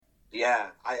Yeah,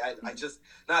 I just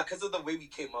because of the way we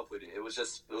came up with it. It was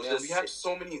just we have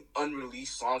so many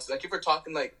unreleased songs. Like if we're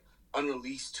talking like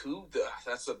unreleased too,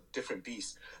 that's a different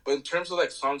beast. But in terms of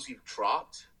like songs we've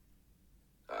dropped,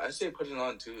 I say put it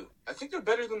on too. I think they're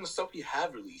better than the stuff we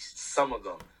have released. Some of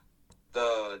them.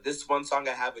 This one song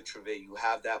I have with Treve, you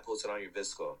have that posted on your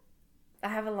Visco. I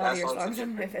have a lot of your songs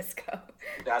on my Visco.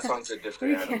 That song's a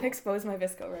different We can't expose my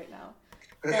Visco right now.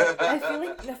 But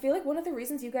I feel like one of the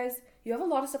reasons you have a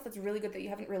lot of stuff that's really good that you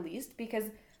haven't released, because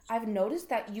I've noticed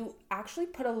that you actually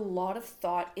put a lot of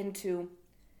thought into,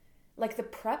 like, the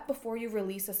prep before you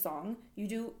release a song.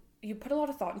 You put a lot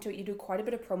of thought into it. You do quite a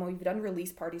bit of promo. You've done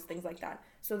release parties, things like that.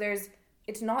 So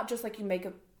it's not just like you make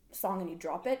a song and you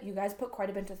drop it. You guys put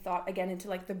quite a bit of thought, again, into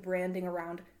like the branding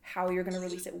around how you're going to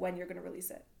release it, when you're going to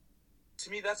release it. To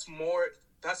me, that's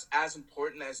as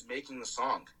important as making the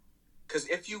song. Because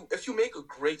if you make a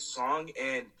great song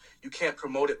and you can't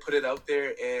promote it, put it out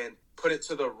there, and put it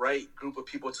to the right group of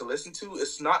people to listen to,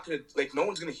 it's not gonna, like, no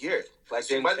one's gonna hear it. Like,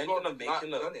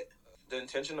 the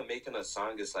intention of making a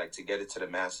song is like to get it to the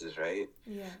masses, right?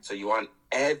 Yeah. So you want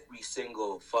every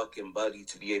single fucking buddy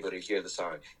to be able to hear the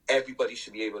song. Everybody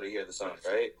should be able to hear the song,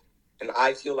 right? And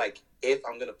I feel like if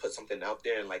I'm gonna put something out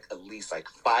there and like at least like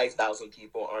 5,000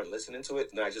 people aren't listening to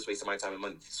it, then I just wasted my time and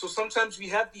money. So sometimes we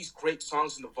have these great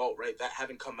songs in the vault, right, that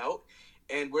haven't come out,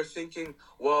 and we're thinking,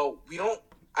 well,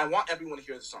 I want everyone to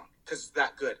hear the song because it's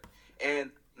that good,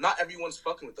 and not everyone's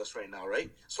fucking with us right now,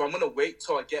 right? So I'm gonna wait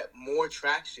till I get more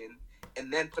traction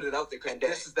and then put it out there, because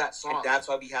this is that song. And that's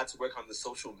why we had to work on the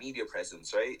social media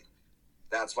presence, right?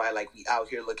 That's why, like, we out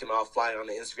here looking all fly on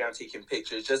the Instagram, taking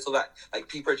pictures, just so that, like,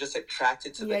 people are just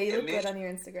attracted to the image. Yeah, you look good on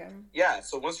your Instagram. Yeah,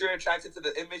 so once you're attracted to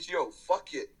the image,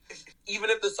 fuck it. Even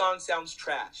if the song sounds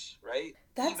trash, right?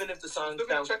 Even if the song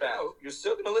sounds trash, you're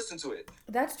still going to listen to it.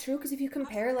 That's true, because if you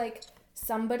compare, like,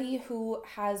 somebody who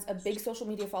has a big social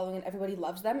media following and everybody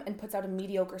loves them and puts out a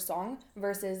mediocre song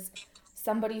versus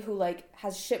somebody who, like,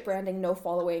 has shit branding, no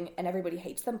following, and everybody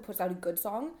hates them, puts out a good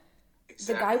song,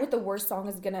 exactly. The guy with the worst song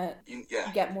is gonna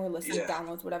get more listens,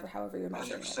 downloads, whatever, however you're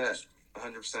measuring 100%.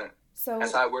 100%. So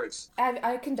that's how it works.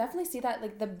 I can definitely see that,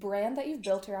 like, the brand that you've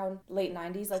built around late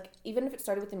 90s, like, even if it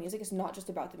started with the music, it's not just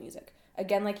about the music.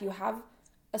 Again, like, you have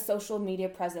a social media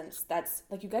presence that's,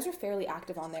 like, you guys are fairly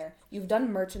active on there. You've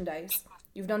done merchandise.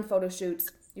 You've done photo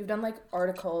shoots. You've done, like,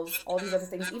 articles, all these other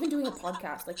things. Even doing a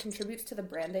podcast, like, contributes to the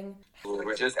branding.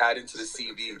 We're just adding to the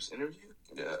CV. Interview?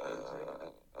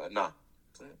 Nah.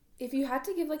 If you had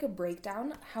to give, like, a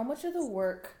breakdown, how much of the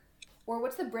work, or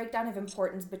what's the breakdown of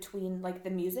importance between, like, the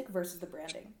music versus the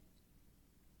branding?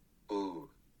 Ooh.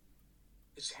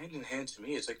 It's hand in hand to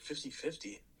me. It's like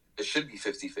 50-50. It should be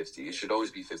 50-50. It should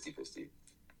always be 50-50.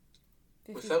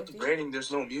 Without the branding, there's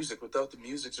no music. Without the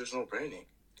music, there's no branding.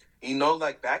 You know,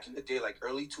 like, back in the day, like,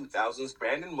 early 2000s,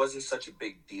 branding wasn't such a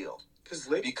big deal. Because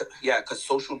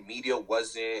social media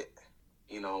wasn't,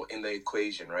 in the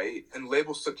equation, right? And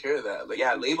labels took care of that. Like,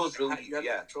 labels really,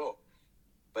 control.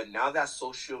 But now that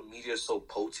social media is so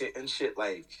potent and shit,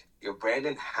 like, your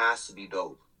branding has to be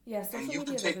dope. Yeah, social media. And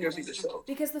you can take care of it yourself.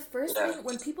 Because the first thing,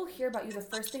 when people hear about you, the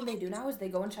first thing they do now is they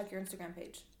go and check your Instagram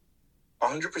page.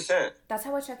 100%. That's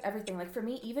how I check everything. Like, for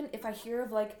me, even if I hear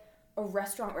of, like, a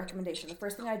restaurant recommendation, the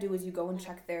first thing I do is you go and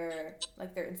check their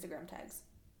Instagram tags.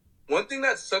 One thing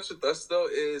that sucks with us, though,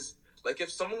 is, like,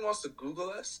 if someone wants to Google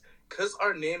us, because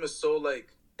our name is so,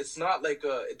 like, it's not like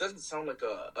it doesn't sound like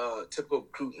a typical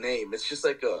group name. It's just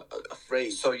like a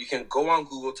phrase. So you can go on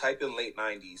Google, type in late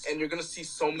 90s. And you're going to see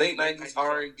so many late 90s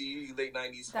R&B, late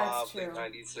 90s pop, true. Late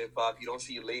 90s hip hop. You don't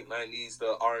see late 90s,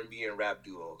 the R&B and rap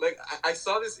duo. Like, I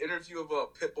saw this interview of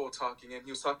Pitbull talking, and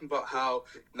he was talking about how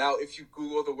now if you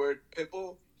Google the word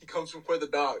Pitbull, he comes from For the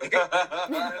Dog.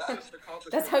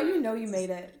 That's how you know you made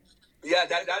it. Yeah,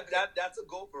 that's a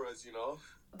goal for us,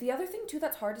 The other thing, too,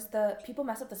 that's hard is people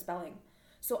mess up the spelling.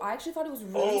 So I actually thought it was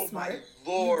really smart.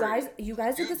 My Lord. You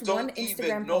guys did this one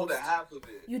Instagram know post. The half of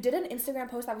it. You did an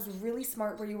Instagram post that was really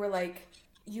smart where you were like,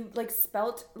 you like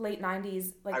spelt late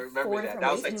 90s like 4 different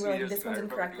ways, and you were like, this one's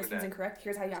incorrect, this one's incorrect.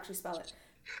 Here's how you actually spell it.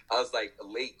 I was like,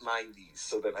 late 90s.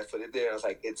 So then I put it there. I was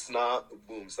like, it's not,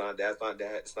 boom, it's not that, it's not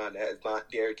that, it's not that, it's not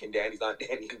Derek and Danny's not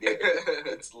Danny and Derek.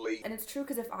 It's late. And it's true,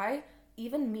 because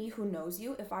even me who knows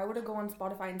you, if I were to go on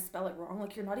Spotify and spell it wrong,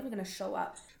 like, you're not even going to show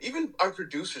up. Even our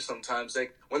producers sometimes,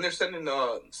 like, when they're sending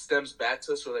stems back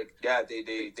to us, we're like, yeah, they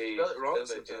spell it wrong.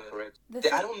 Incorrect.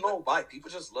 I don't know why. People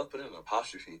just love putting an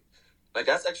apostrophe. Like,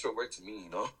 that's extra work to me,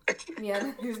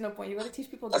 Yeah, there's no point. You got to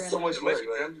teach people grammar. That's so much work,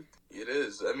 right? It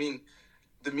is. I mean,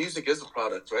 the music is a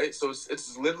product, right? So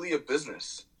it's literally a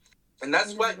business. And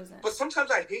that's why, but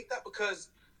sometimes I hate that because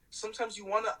sometimes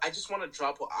I just wanna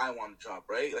drop what I wanna drop,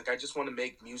 right? Like I just wanna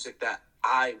make music that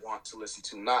I want to listen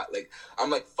to, not like I'm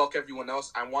like fuck everyone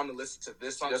else. I want to listen to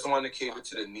this song. He doesn't want to cater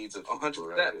to the needs of 100%.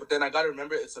 Right? But then I gotta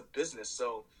remember it's a business,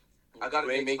 so I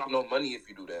gotta ain't making no money if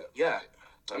you do that. Yeah.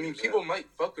 I mean, people might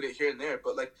fuck with it here and there,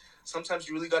 but like sometimes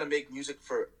you really gotta make music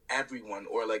for everyone,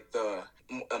 or like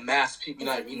a mass people. You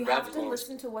know what I mean? You have to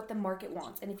listen to what the market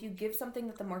wants, and if you give something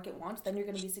that the market wants, then you're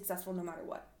gonna be successful no matter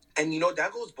what. And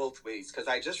that goes both ways, because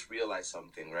I just realized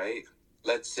something, right?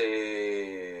 Let's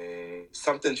say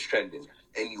something's trending,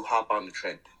 and you hop on the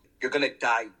trend. You're gonna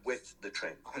die with the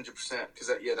trend, 100%. Because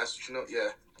that's what you know. Yeah.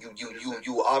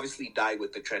 You obviously die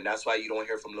with the trend. That's why you don't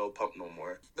hear from Lil Pump no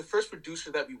more. The first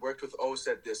producer that we worked with always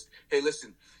said this. Hey,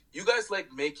 listen, you guys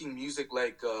like making music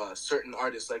like certain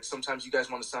artists. Like sometimes you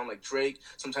guys want to sound like Drake.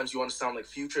 Sometimes you want to sound like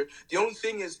Future. The only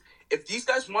thing is, if these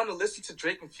guys want to listen to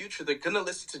Drake and Future, they're going to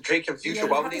listen to Drake and Future. Yeah,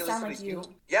 why would they listen like to you?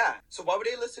 Yeah. So why would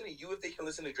they listen to you if they can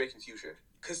listen to Drake and Future?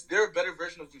 Because they're a better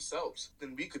version of themselves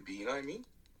than we could be. You know what I mean?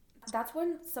 That's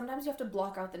when sometimes you have to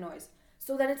block out the noise.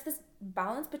 So then it's this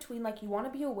balance between like you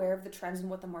want to be aware of the trends and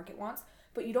what the market wants,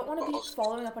 but you don't want to be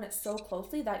following up on it so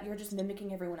closely that you're just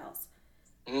mimicking everyone else.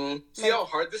 See how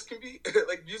hard this can be?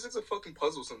 Like music's a fucking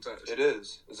puzzle sometimes. It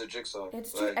is. It's a jigsaw.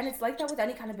 It's true, and it's like that with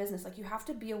any kind of business. Like you have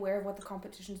to be aware of what the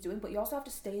competition's doing, but you also have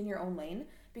to stay in your own lane,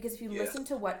 because if you listen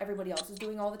to what everybody else is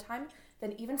doing all the time,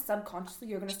 then even subconsciously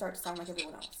you're going to start to sound like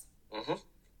everyone else.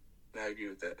 I agree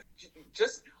with that.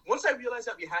 Just once I realized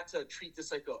that we had to treat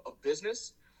this like a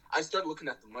business, I started looking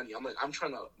at the money. I'm like, I'm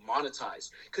trying to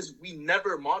monetize, because we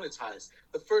never monetized.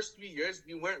 The first 3 years,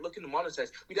 we weren't looking to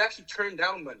monetize. We'd actually turn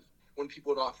down money when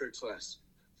people would offer it to us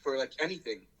for like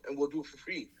anything, and we'll do it for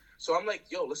free. So I'm like,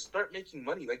 yo, let's start making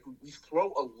money. Like we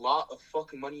throw a lot of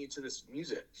fucking money into this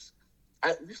music.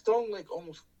 We've thrown like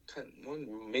almost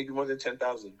maybe more than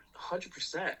 10,000,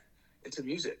 100% into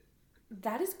music.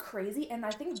 That is crazy, and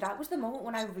I think that was the moment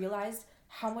when I realized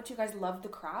how much you guys loved the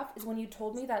craft, is when you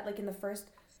told me that like in the first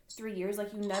 3 years,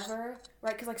 like you never,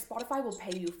 right, because like Spotify will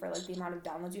pay you for like the amount of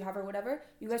downloads you have or whatever.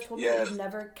 You guys told me that you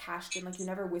never cashed in, like you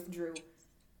never withdrew.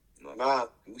 Nah,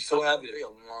 we still have it. A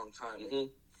long time,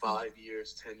 5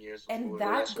 years, 10 years. And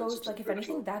that goes, like, if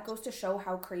anything, that goes to show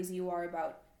how crazy you are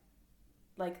about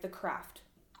like the craft.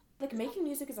 Like making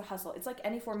music is a hustle. It's like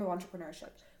any form of entrepreneurship,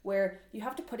 where you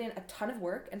have to put in a ton of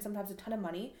work and sometimes a ton of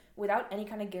money without any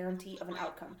kind of guarantee of an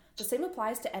outcome. The same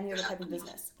applies to any other type of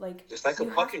business. Like it's like a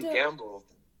fucking gamble.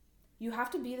 You have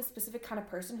to be the specific kind of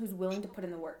person who's willing to put in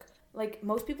the work. Like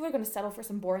most people are going to settle for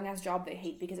some boring ass job they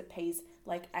hate because it pays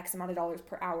like X amount of dollars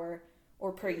per hour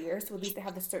or per year, so at least they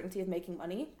have the certainty of making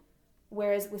money.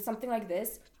 Whereas with something like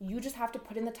this, you just have to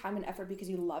put in the time and effort because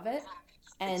you love it,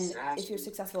 and if you're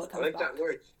successful, it comes back. I like that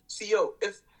word.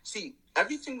 See,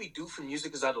 everything we do for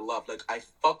music is out of love. Like, I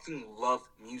fucking love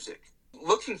music.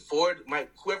 Looking forward,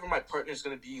 whoever my partner is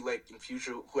going to be, like, in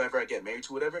future, whoever I get married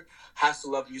to, whatever, has to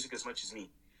love music as much as me.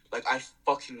 Like, I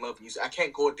fucking love music. I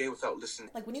can't go a day without listening.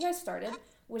 Like, when you guys started,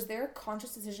 was there a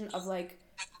conscious decision of, like,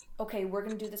 okay, we're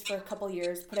going to do this for a couple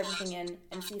years, put everything in,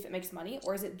 and see if it makes money?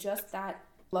 Or is it just that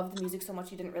love the music so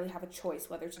much you didn't really have a choice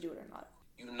whether to do it or not?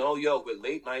 With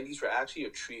Late 90s, we're actually a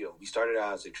trio. We started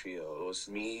out as a trio. It was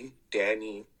me,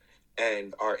 Danny,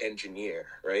 and our engineer,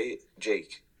 right?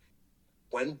 Jake.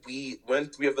 When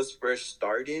three of us first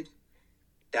started,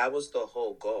 that was the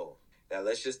whole goal. Now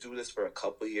let's just do this for a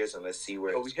couple of years and let's see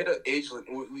where we hit an age.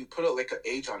 We put an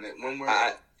age on it. When we're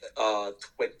at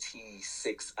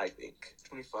 26, I think.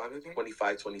 25, I think.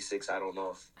 25, 26. I don't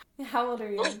know. How old are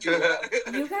you?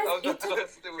 You guys,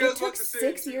 it took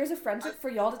 6 years of friendship for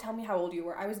y'all to tell me how old you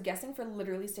were. I was guessing for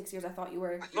literally 6 years. I thought you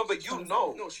were. No, but you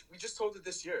know. No, we just told it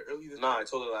this year, early this year. No, I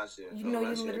told her last year. You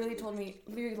literally told me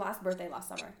your last birthday last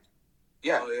summer.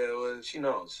 Yeah, it was. She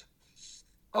knows.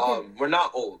 Okay. We're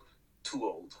not old. Too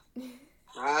old.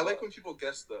 I like when people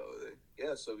guess though.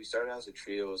 Yeah, so we started as a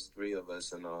trio. It was three of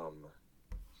us, and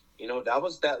that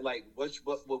was that like what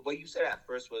you said at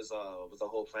first was the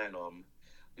whole plan.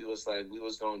 We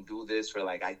was gonna do this for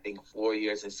like I think 4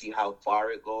 years and see how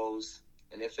far it goes,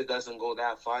 and if it doesn't go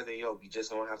that far, then we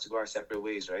just gonna have to go our separate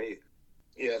ways, right?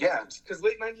 Yeah, because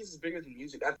Late 90s is bigger than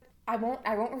music. I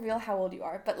won't reveal how old you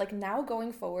are, but like now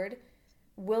going forward,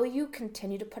 will you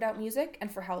continue to put out music,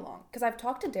 and for how long? Because I've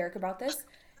talked to Derek about this,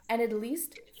 and at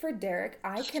least for Derek,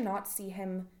 I cannot see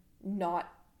him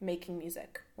not making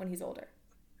music when he's older.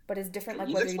 But it's different, like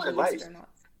whether you release it or not.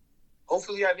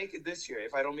 Hopefully, I make it this year.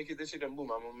 If I don't make it this year, then boom,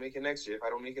 I'm gonna make it next year. If I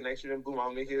don't make it next year, then boom,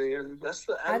 I'll make it. That's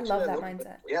the. I love that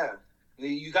mindset. Yeah,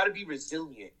 you got to be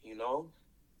resilient,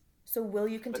 So, will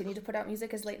you continue to put out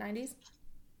music as Late 90s?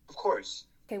 Of course.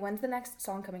 Okay, when's the next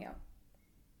song coming out?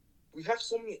 We have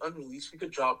so many unreleased we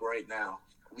could drop right now.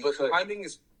 We But could.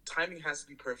 timing has to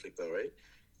be perfect though, right?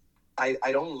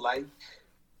 I don't like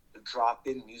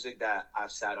dropping music that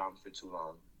I've sat on for too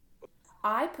long.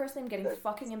 I personally am getting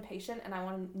fucking impatient, and I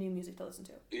want new music to listen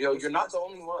to. Yo, you're not the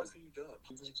only one. What can you drop?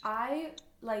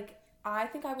 I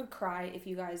think I would cry if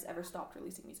you guys ever stopped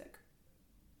releasing music.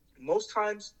 Most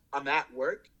times I'm at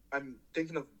work, I'm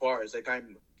thinking of bars. Like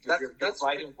You're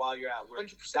writing while you're at work.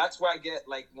 100%. That's where I get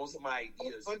like most of my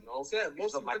ideas. You know,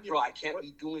 Most I'm like, bro, I can't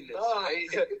be doing this. Nah. Right?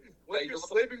 When you're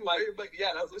slaving away, I'm like,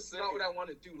 yeah, that's that's not what I want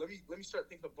to do. Let me start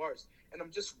thinking of bars, and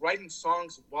I'm just writing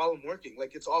songs while I'm working.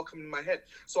 Like it's all coming in my head.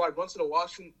 So I run to the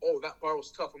washroom. Oh, that bar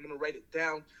was tough. I'm gonna write it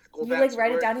down. Go You back. like to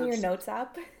write it work. down in your notes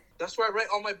app? That's where I write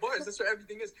all my bars. That's where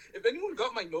everything is. If anyone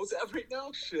got my notes app right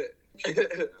now, shit, they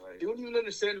don't even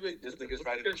understand what This nigga's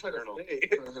writing they're trying to journal. say.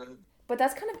 But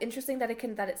that's kind of interesting that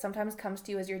it sometimes comes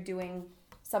to you as you're doing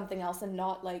something else and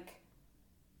not like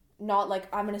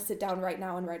I'm gonna sit down right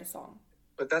now and write a song.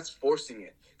 But that's forcing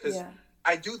it. Because Yeah.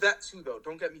 I do that too, though.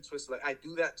 Don't get me twisted. Like I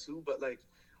do that too, but like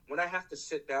when I have to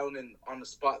sit down and on the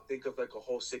spot think of like a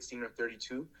whole 16 or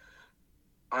 32,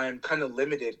 I'm kind of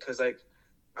limited because like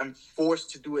I'm forced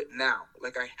to do it now.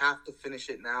 Like I have to finish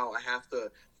it now. I have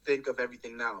to think of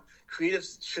everything now.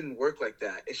 Creatives shouldn't work like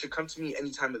that. It should come to me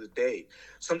any time of the day.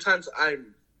 Sometimes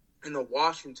I'm in the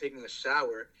washroom taking a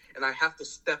shower and I have to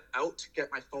step out to get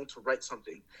my phone to write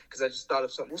something because I just thought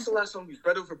of something. What's the last song we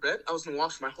Bread Over Bed? I was in the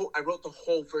washroom. I wrote the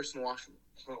whole verse in the washroom.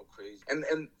 Oh, crazy.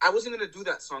 And I wasn't gonna do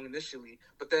that song initially,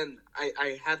 but then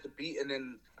I had the beat, and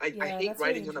then I hate that's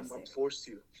writing really when I'm interesting. forced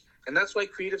to, and that's why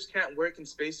creatives can't work in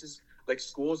spaces like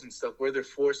schools and stuff where they're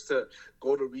forced to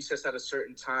go to recess at a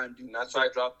certain time. And that's why I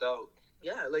dropped out.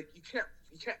 Yeah, like you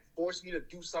can't force me to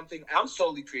do something. I'm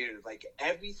solely creative. Like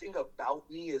everything about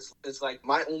me is like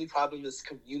my only problem is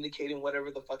communicating whatever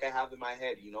the fuck I have in my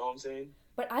head. You know what I'm saying?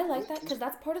 But I like that because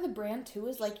that's part of the brand too.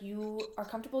 Is like you are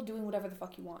comfortable doing whatever the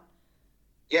fuck you want.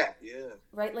 Yeah.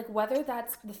 Right? Like whether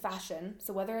that's the fashion,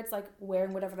 so whether it's like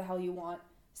wearing whatever the hell you want,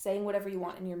 saying whatever you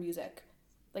want in your music,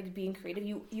 like being creative,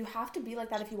 you have to be like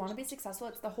that if you want to be successful.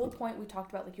 It's the whole point we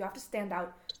talked about. Like you have to stand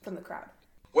out from the crowd.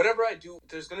 Whatever I do,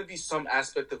 there's gonna be some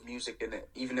aspect of music in it,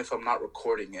 even if I'm not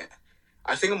recording it.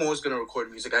 I think I'm always gonna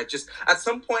record music. I just at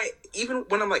some point, even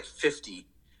when I'm like 50,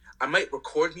 I might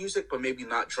record music, but maybe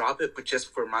not drop it, but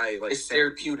just for my like It's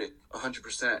therapeutic.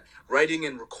 100%. Writing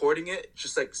and recording it,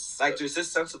 just like There's this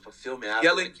sense of fulfillment after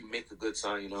Yelling- like, you make a good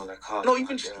song, you know, like oh, no,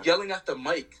 even just yeah. yelling at the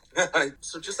mic.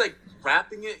 So just like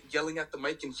rapping it, yelling at the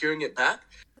mic, and hearing it back.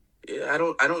 Yeah,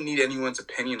 I don't need anyone's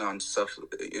opinion on stuff.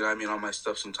 You know what I mean, on my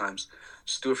stuff sometimes.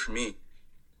 Just do it for me.